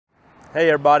Hey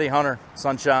everybody, Hunter,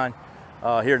 Sunshine,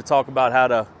 here to talk about how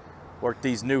to work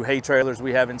these new hay trailers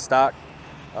we have in stock.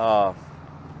 Talk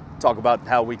about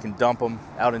how we can dump them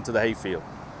out into the hay field.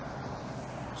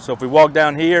 So if we walk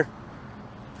down here,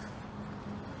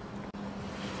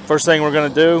 first thing we're gonna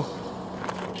do,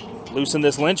 loosen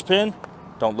this linch pin,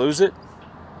 don't lose it.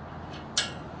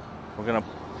 We're gonna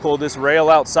pull this rail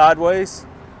out sideways,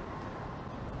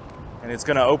 and it's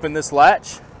gonna open this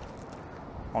latch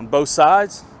on both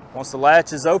sides. Once the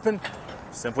latch is open,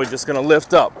 simply just gonna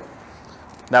lift up.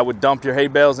 That would dump your hay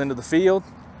bales into the field,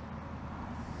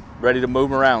 ready to move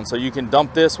them around. So you can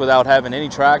dump this without having any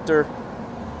tractor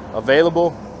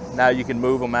available. Now you can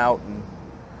move them out and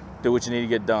do what you need to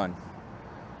get done.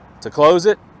 To close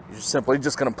it, you're simply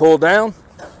just gonna pull down,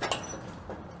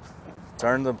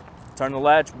 turn the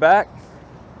latch back,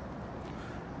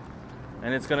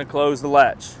 and it's gonna close the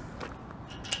latch.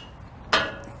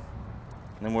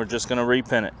 And then we're just gonna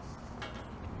repin it.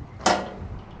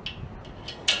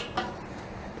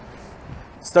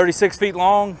 It's 36 feet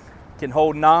long, can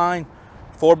hold 9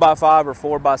 4x5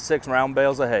 or 4x6 round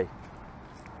bales of hay.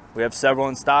 We have several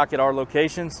in stock at our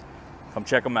locations. Come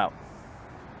check them out.